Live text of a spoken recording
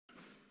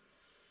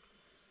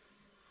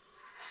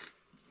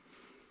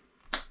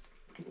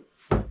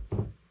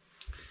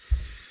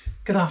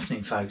Good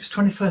afternoon folks,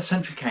 21st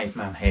Century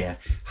Caveman here.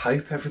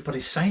 Hope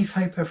everybody's safe,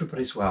 hope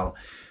everybody's well.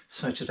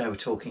 So today we're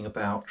talking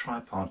about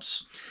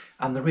tripods,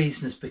 and the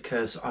reason is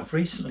because I've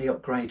recently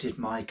upgraded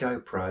my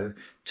GoPro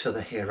to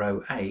the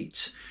Hero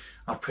 8.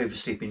 I've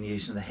previously been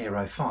using the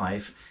Hero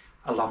 5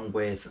 along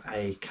with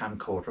a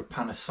camcorder, a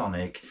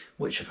Panasonic,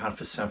 which I've had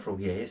for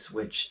several years,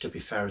 which to be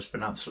fair has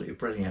been absolutely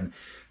brilliant.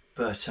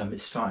 But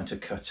it's starting to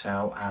cut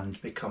out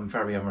and become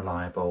very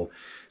unreliable.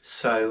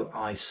 So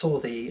I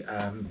saw the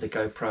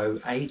GoPro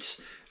 8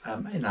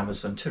 in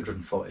Amazon,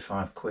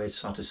 245 quid,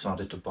 so I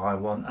decided to buy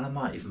one, and I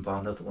might even buy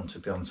another one, to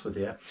be honest with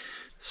you.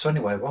 So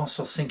anyway, whilst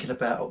I was thinking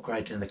about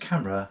upgrading the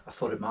camera, I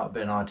thought it might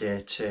be an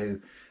idea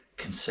to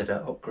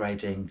consider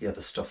upgrading the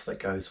other stuff that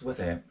goes with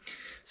it.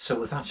 So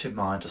with that in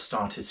mind, I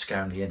started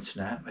scouring the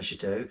internet, as you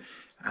do,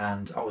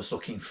 and I was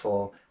looking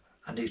for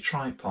a new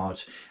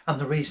tripod, and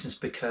the reason is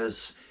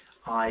because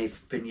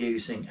I've been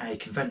using a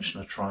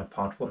conventional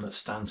tripod, one that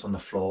stands on the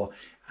floor,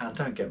 and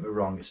don't get me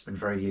wrong, it's been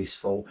very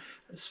useful,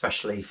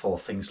 especially for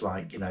things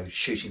like, you know,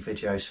 shooting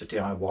videos for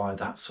DIY,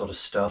 that sort of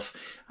stuff.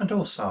 And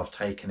also I've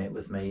taken it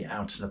with me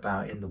out and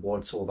about in the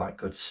woods, all that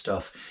good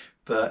stuff.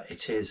 But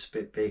it is a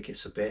bit big,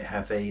 it's a bit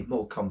heavy,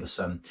 more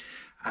cumbersome,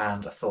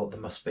 and I thought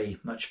there must be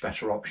much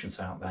better options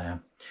out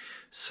there.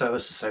 So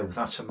as I say, with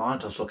that in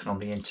mind, I was looking on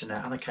the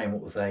internet and I came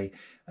up with a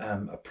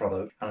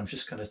product, and I'm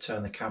just going to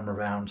turn the camera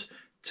around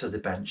to the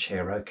bench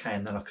here, okay,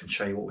 and then I can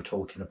show you what we're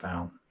talking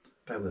about.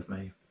 Bear with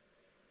me.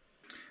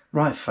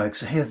 Right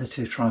folks, so here are the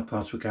two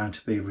tripods we're going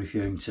to be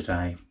reviewing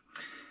today,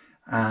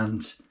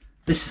 and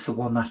this is the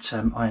one that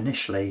I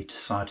initially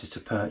decided to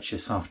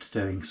purchase after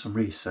doing some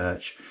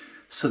research.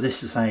 So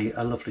this is a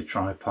lovely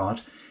tripod.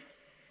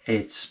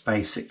 It's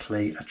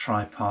basically a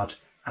tripod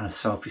and a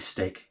selfie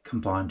stick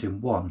combined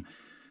in one.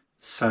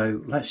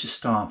 So let's just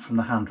start from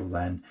the handle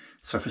then.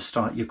 So for a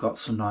start, you've got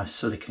some nice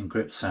silicone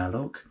grips there,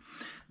 look.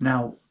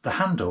 Now the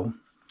handle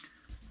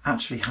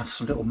actually has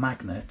some little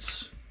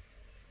magnets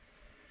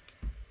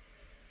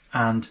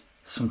and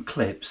some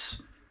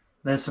clips.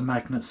 There's the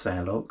magnets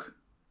there, look.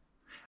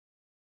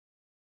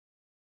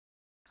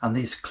 And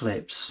these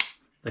clips,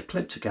 they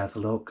clip together,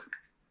 look,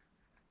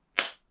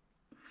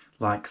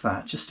 like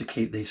that, just to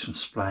keep these from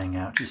splaying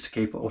out, just to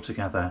keep it all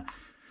together.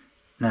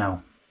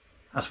 Now,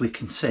 as we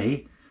can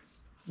see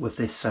with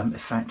this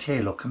effect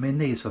here, look, I mean,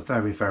 these are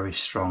very, very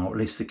strong, or at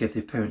least they give the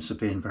appearance of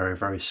being very,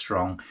 very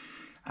strong.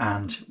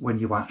 And when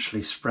you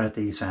actually spread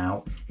these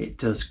out, it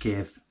does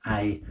give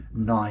a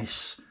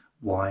nice,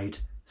 wide,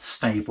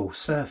 stable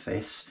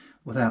surface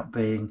without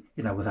being,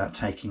 you know, without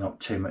taking up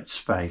too much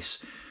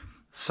space.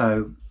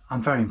 So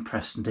I'm very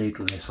impressed indeed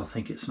with this. I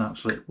think it's an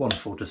absolute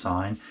wonderful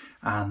design,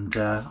 and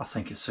I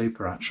think it's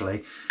super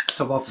actually.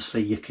 So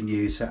obviously you can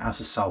use it as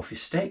a selfie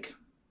stick,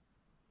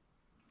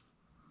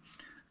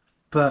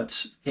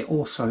 but it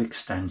also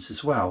extends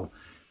as well.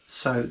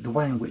 So the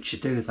way in which you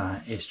do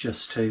that is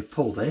just to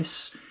pull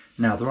this.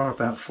 Now there are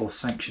about 4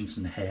 sections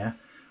in here.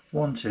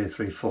 1, 2,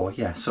 3, 4.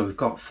 Yeah, so we've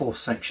got 4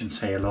 sections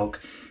here,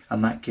 look,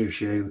 and that gives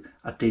you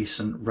a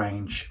decent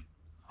range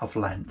of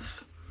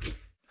length.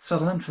 So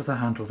the length of the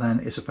handle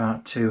then is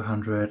about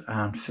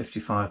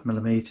 255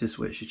 millimeters,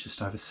 which is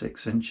just over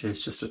 6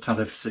 inches, just a tad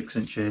over 6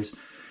 inches,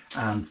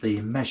 and the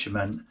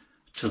measurement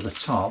to the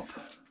top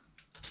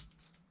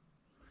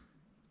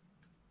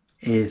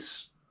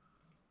is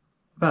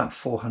about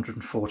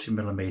 440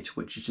 millimeters,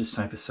 which is just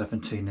over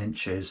 17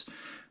 inches.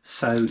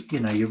 So,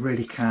 you know, you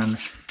really can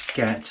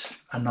get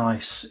a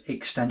nice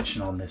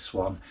extension on this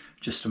one,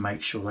 just to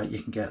make sure that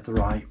you can get the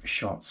right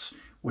shots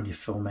when you're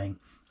filming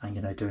and,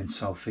 you know, doing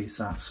selfies,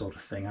 that sort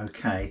of thing.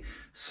 Okay,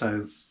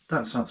 so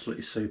that's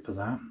absolutely super,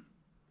 that.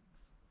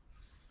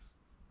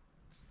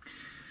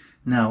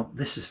 Now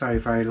this is very,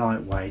 very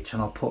lightweight,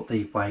 and I'll put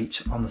the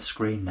weight on the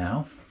screen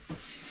now.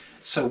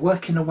 So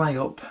working our way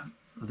up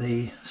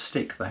the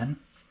stick then,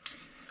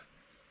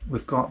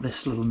 we've got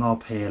this little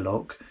knob here,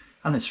 look,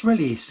 and it's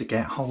really easy to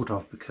get hold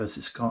of because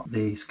it's got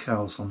these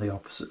curls on the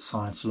opposite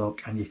sides,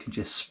 look, and you can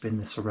just spin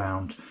this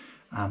around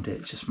and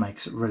it just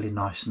makes it really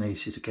nice and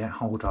easy to get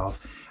hold of.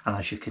 And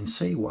as you can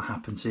see, what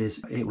happens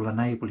is it will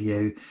enable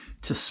you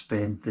to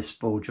spin this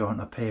ball joint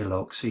up here,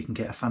 look, so you can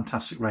get a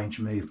fantastic range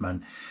of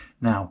movement.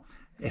 Now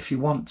if you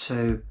want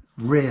to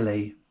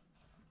really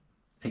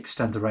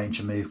extend the range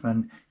of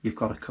movement, you've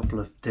got a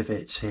couple of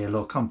divots here,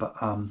 look, on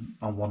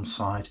one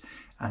side,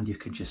 and you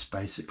can just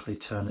basically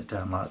turn it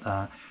down like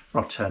that,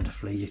 or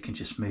alternatively you can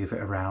just move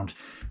it around.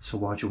 So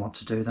why do you want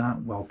to do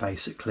that? Well,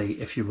 basically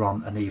if you're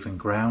on an even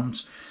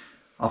ground,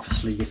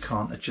 obviously you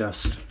can't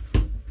adjust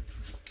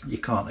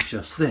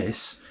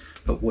this,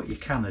 but what you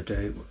can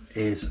do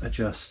is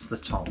adjust the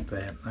top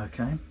bit,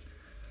 okay?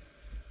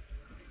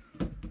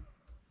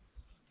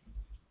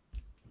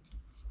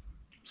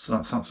 So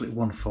that's absolutely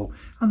wonderful,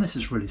 and this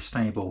is really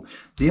stable.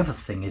 The other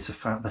thing is the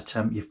fact that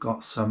you've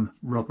got some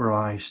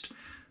rubberized,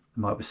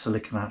 there might be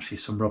silicone actually,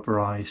 some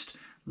rubberized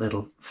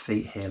little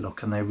feet here,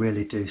 look, and they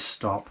really do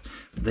stop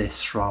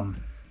this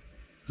from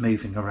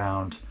moving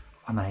around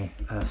on a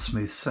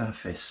smooth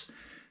surface.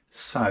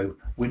 So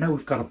we know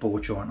we've got a ball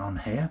joint on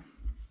here.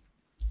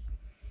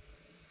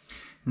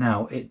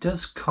 Now it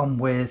does come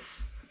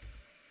with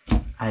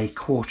a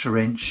 1/4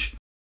 inch,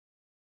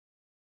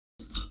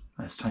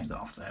 let's take that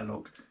off there,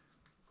 look.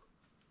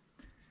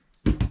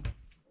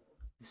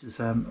 This is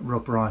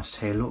rubberized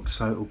here, look,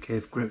 so it will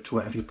give grip to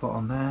whatever you put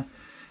on there,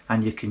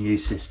 and you can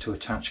use this to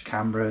attach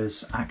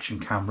cameras, action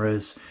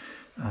cameras.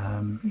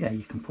 Yeah,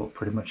 you can put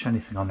pretty much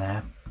anything on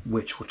there,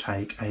 which will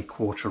take a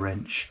 1/4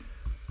 inch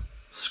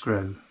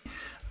screw.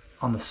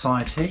 On the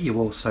side here you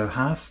also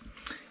have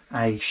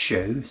a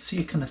shoe, so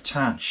you can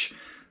attach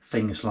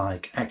things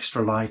like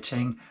extra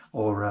lighting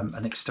or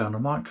an external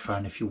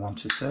microphone if you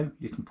wanted to.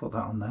 You can put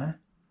that on there,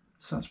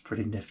 so that's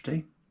pretty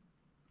nifty.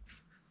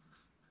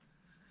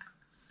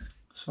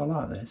 So I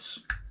like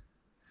this.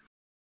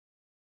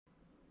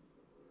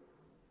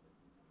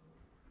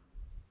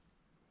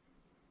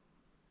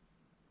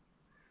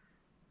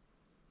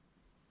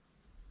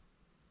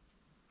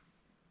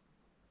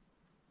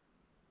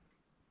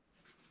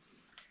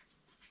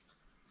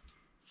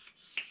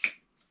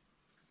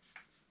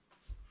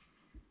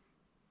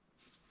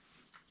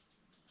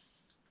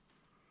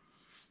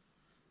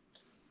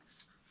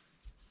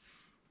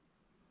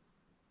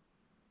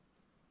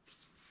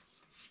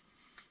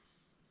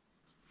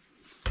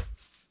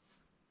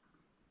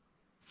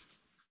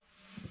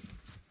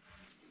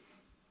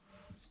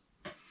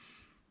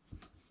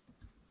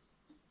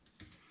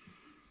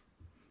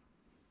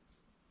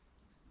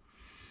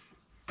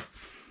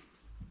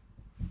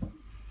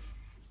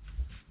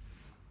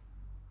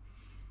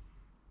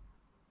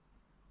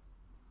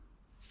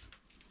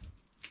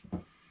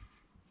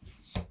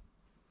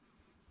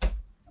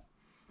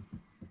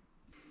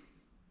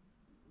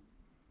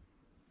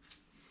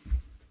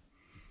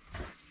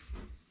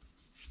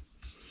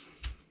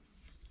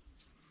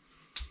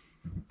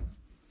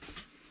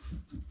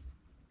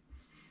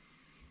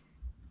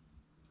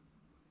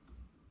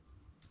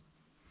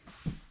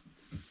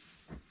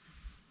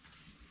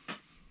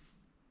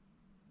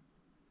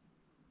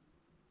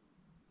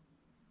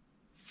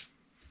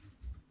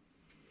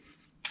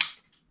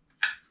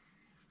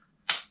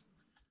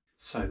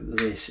 So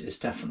this is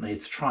definitely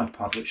the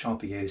tripod which I'll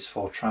be used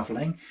for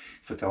travelling,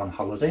 if I go on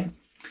holiday,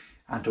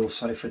 and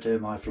also for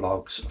doing my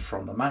vlogs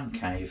from the man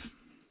cave.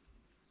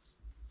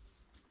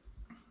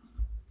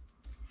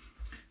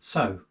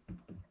 So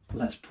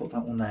let's put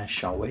that one there,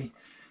 shall we?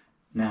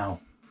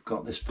 Now we've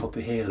got this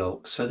puppy here,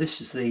 look. So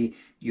this is the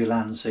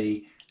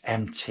Ulanzi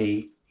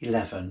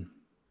MT-11.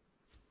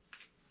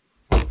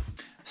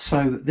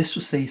 So this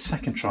was the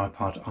second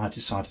tripod I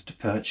decided to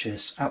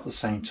purchase at the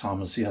same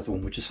time as the other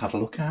one we just had a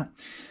look at.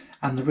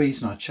 And the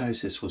reason I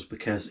chose this was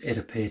because it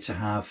appeared to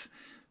have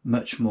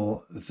much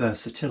more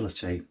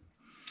versatility.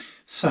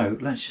 So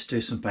let's just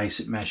do some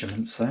basic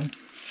measurements then.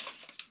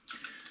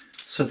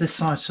 So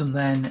this item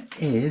then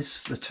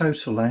is the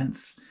total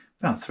length,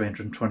 about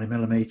 320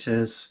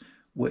 millimeters,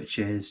 which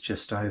is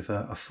just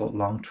over a foot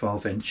long,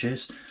 12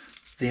 inches.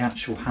 The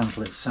actual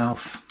handle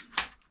itself,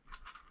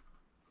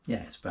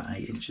 yeah, it's about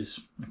 8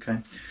 inches,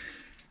 okay.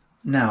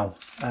 Now,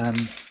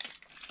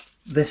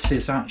 this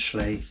is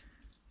actually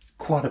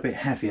quite a bit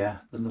heavier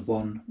than the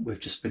one we've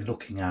just been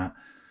looking at.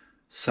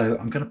 So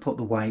I'm going to put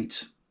the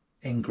weight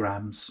in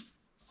grams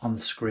on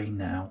the screen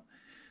now.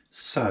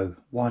 So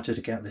why did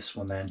I get this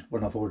one then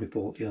when I've already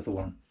bought the other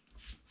one?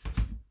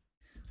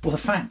 Well, the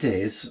fact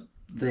is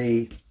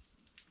the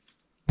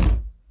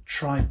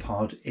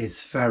tripod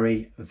is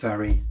very,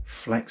 very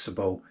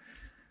flexible,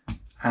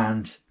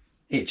 and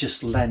it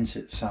just lends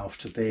itself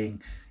to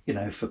being, you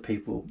know, for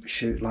people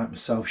like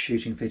myself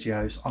shooting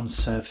videos on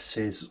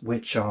surfaces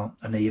which are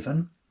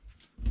uneven.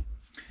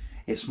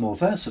 It's more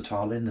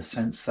versatile in the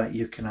sense that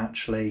you can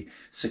actually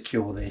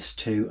secure this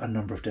to a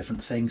number of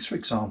different things. For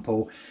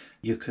example,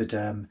 you could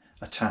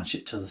attach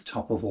it to the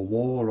top of a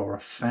wall or a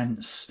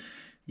fence.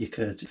 You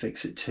could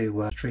fix it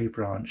to a tree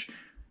branch.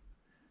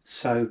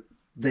 So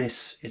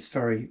this is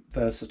very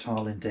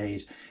versatile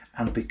indeed.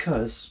 And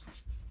because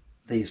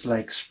these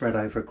legs spread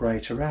over a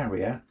greater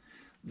area,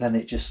 then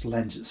it just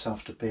lends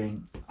itself to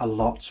being a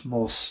lot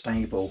more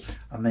stable.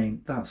 I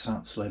mean, that's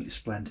absolutely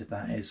splendid,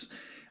 that is.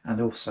 And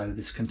also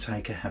this can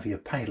take a heavier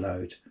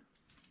payload.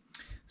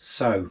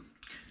 So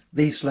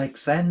these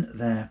legs then,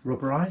 they're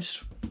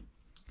rubberized,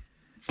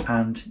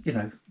 and you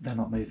know, they're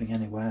not moving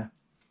anywhere.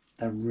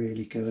 They're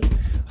really good.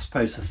 I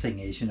suppose the thing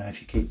is, you know,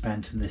 if you keep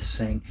bending this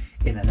thing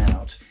in and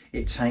out,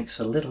 it takes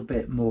a little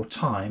bit more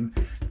time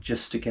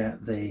just to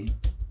get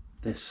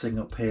this thing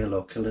up here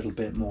look a little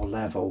bit more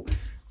level,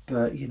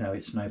 but you know,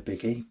 it's no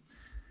biggie.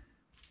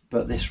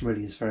 But this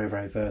really is very,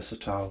 very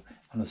versatile,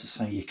 and as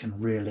I say, you can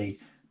really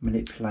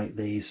manipulate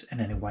these in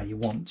any way you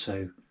want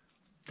to.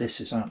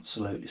 This is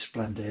absolutely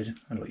splendid,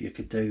 and look, you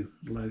could do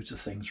loads of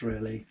things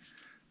really.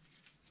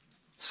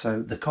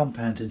 So the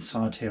compound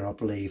inside here, I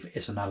believe,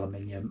 is an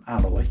aluminium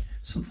alloy,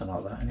 something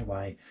like that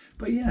anyway.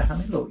 But yeah, I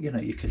mean, look, you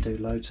know, you can do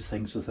loads of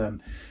things with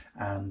them,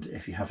 and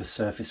if you have a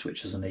surface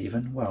which is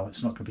uneven, well,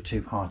 it's not going to be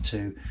too hard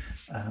to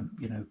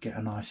you know, get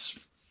a nice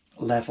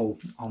level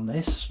on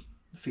this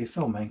for your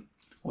filming.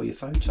 or your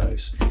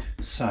photos.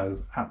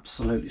 So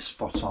absolutely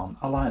spot on.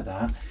 I like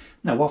that.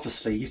 Now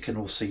obviously you can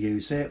also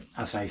use it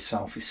as a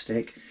selfie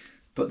stick,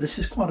 but this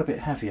is quite a bit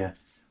heavier.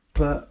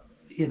 But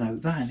you know,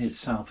 that in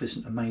itself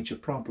isn't a major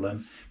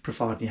problem,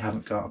 provided you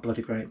haven't got a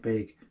bloody great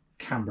big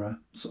camera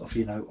sort of,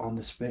 you know, on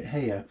this bit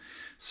here.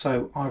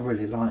 So I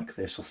really like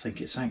this. I think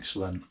it's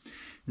excellent.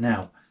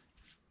 Now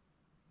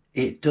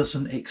it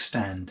doesn't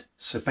extend,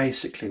 so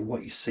basically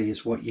what you see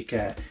is what you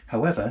get.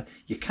 However,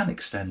 you can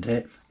extend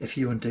it if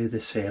you undo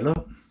this here,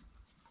 look,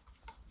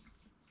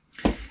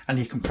 and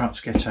you can perhaps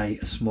get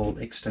a small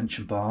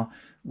extension bar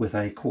with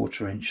a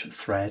 1/4 inch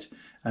thread,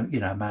 you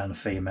know, male and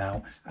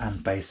female,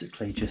 and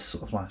basically just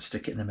sort of like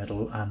stick it in the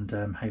middle, and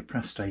hey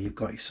presto, you've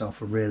got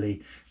yourself a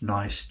really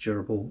nice,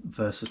 durable,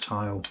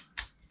 versatile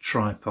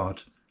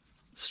tripod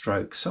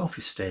stroke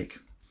selfie stick.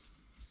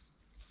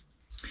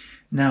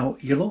 Now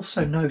you'll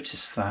also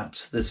notice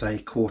that there's a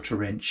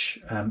 1/4 inch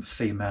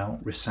female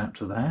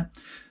receptor there,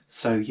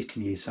 so you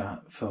can use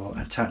that for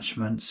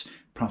attachments,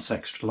 perhaps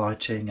extra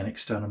lighting, an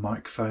external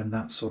microphone,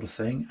 that sort of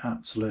thing.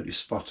 Absolutely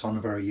spot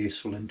on, very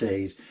useful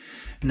indeed.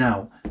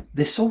 Now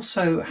this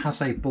also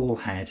has a ball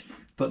head,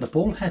 but the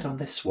ball head on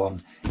this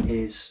one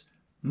is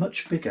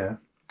much bigger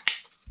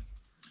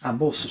and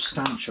more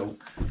substantial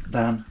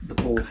than the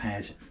ball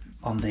head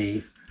on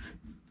the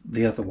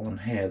other one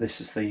here.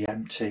 This is the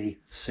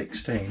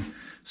MT-16.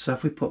 So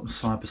if we put them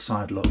side by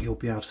side, look, you'll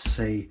be able to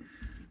see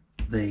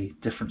the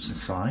difference in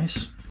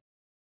size.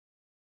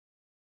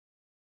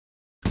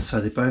 So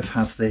they both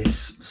have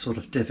this sort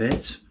of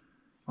divot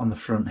on the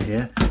front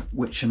here,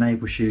 which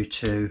enables you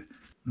to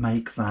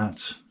make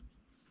that,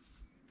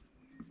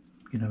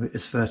 you know,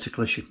 as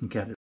vertical as you can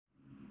get it.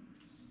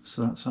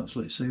 So that's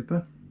absolutely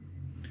super.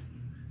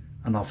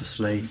 And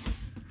obviously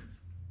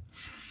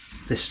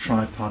this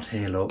tripod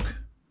here, look,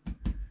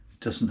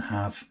 doesn't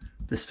have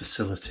this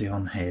facility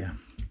on here.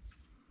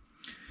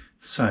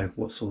 So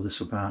what's all this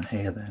about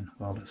here then?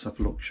 Well, let's have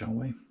a look, shall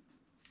we?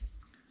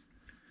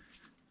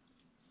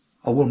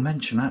 I will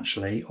mention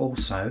actually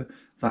also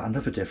that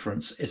another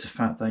difference is the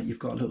fact that you've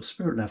got a little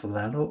spirit level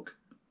there, look,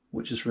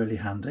 which is really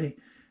handy,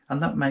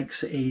 and that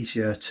makes it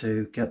easier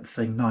to get the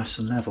thing nice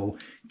and level,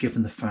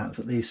 given the fact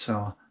that these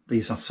are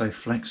so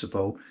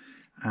flexible,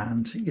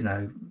 and you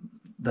know,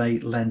 they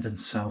lend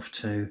themselves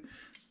to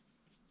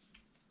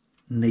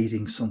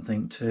needing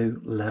something to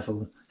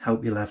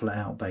help you level it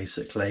out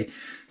basically.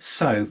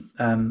 So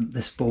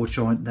this ball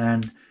joint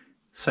then,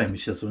 same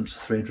as the other ones,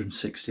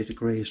 360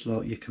 degrees,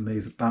 look, you can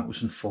move it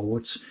backwards and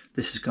forwards.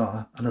 This has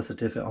got another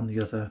divot on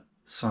the other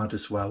side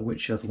as well,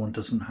 which the other one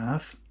doesn't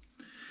have.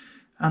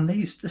 And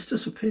this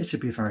does appear to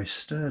be very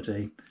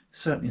sturdy,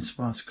 certainly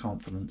inspires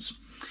confidence.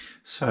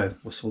 So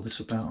what's all this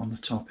about on the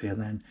top here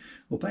then?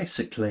 Well,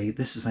 basically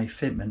this is a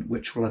fitment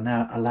which will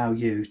now allow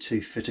you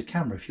to fit a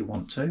camera if you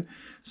want to.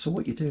 So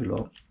what you do,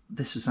 look,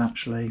 this is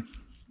actually,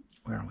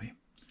 where are we?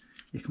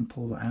 You can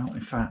pull that out. In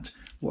fact,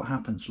 what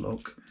happens,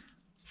 look,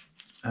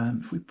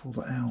 if we pull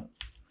that out,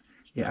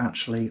 it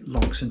actually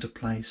locks into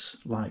place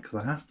like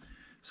that.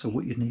 So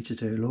what you need to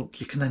do,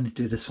 look, you can only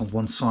do this on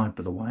one side,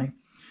 by the way.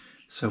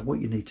 So what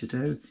you need to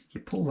do,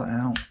 you pull that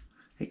out,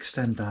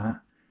 extend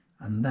that,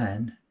 and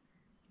then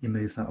you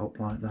move that up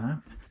like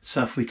that.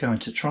 So if we go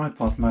into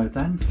tripod mode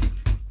then,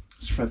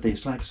 spread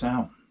these legs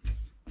out,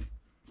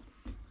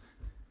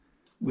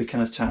 we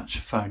can attach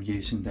a phone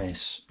using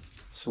this.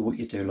 So what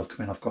you do, look,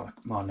 I mean, I've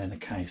got mine in a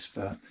case,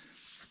 but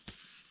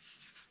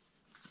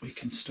we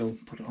can still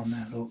put it on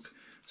there, look.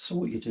 So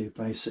what you do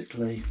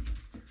basically,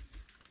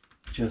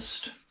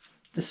 just,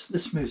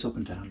 this moves up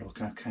and down,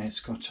 look, okay, it's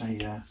got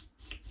a,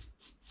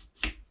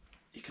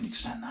 you can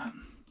extend that.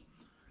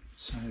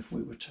 So if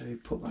we were to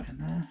put that in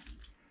there,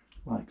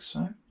 like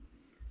so,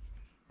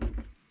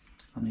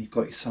 and you've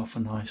got yourself a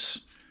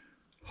nice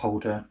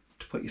holder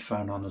to put your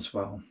phone on as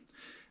well.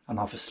 And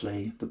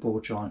obviously the ball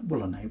joint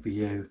will enable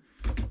you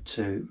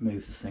to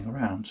move the thing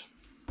around.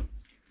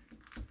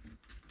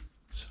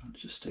 So I'll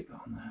just stick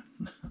that on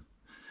there.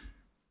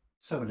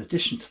 So in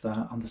addition to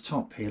that, on the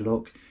top here,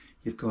 look,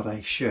 you've got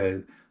a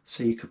shoe,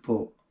 so you could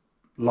put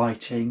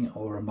lighting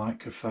or a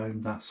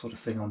microphone, that sort of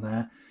thing on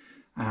there,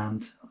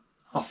 and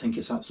I think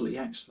it's absolutely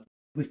excellent.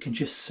 We can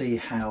just see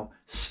how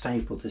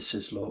stable this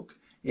is, look.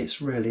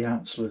 It's really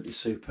absolutely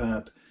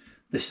superb.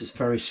 This is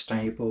very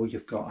stable.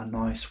 You've got a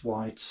nice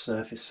wide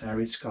surface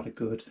area. It's got a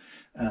good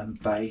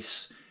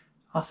base.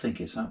 I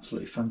think it's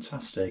absolutely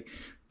fantastic.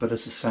 But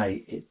as I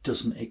say, it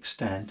doesn't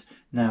extend.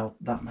 Now,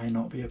 that may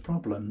not be a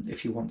problem.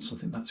 If you want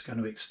something that's going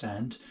to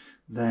extend,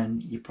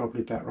 then you're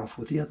probably better off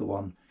with the other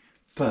one.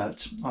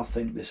 But I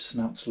think this is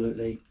an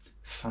absolutely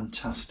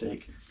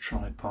fantastic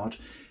tripod.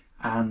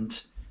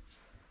 And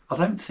I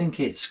don't think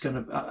it's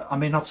going to, I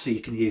mean, obviously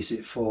you can use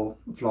it for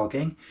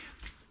vlogging,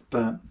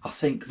 but I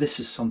think this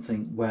is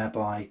something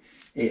whereby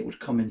it would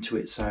come into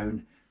its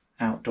own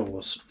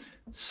outdoors.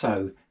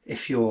 So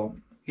if you're,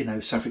 you know,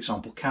 so for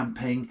example,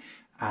 camping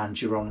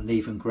and you're on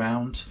uneven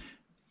ground,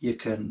 you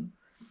can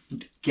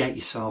get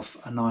yourself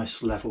a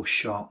nice level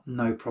shot,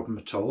 no problem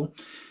at all.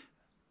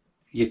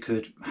 You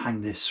could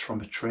hang this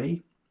from a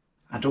tree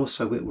and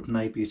also it would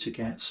enable you to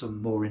get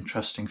some more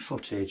interesting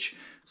footage.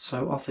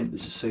 So I think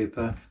this is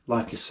super.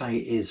 Like I say,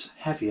 it is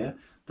heavier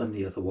than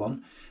the other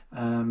one,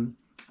 and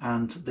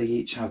they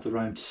each have their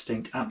own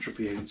distinct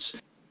attributes.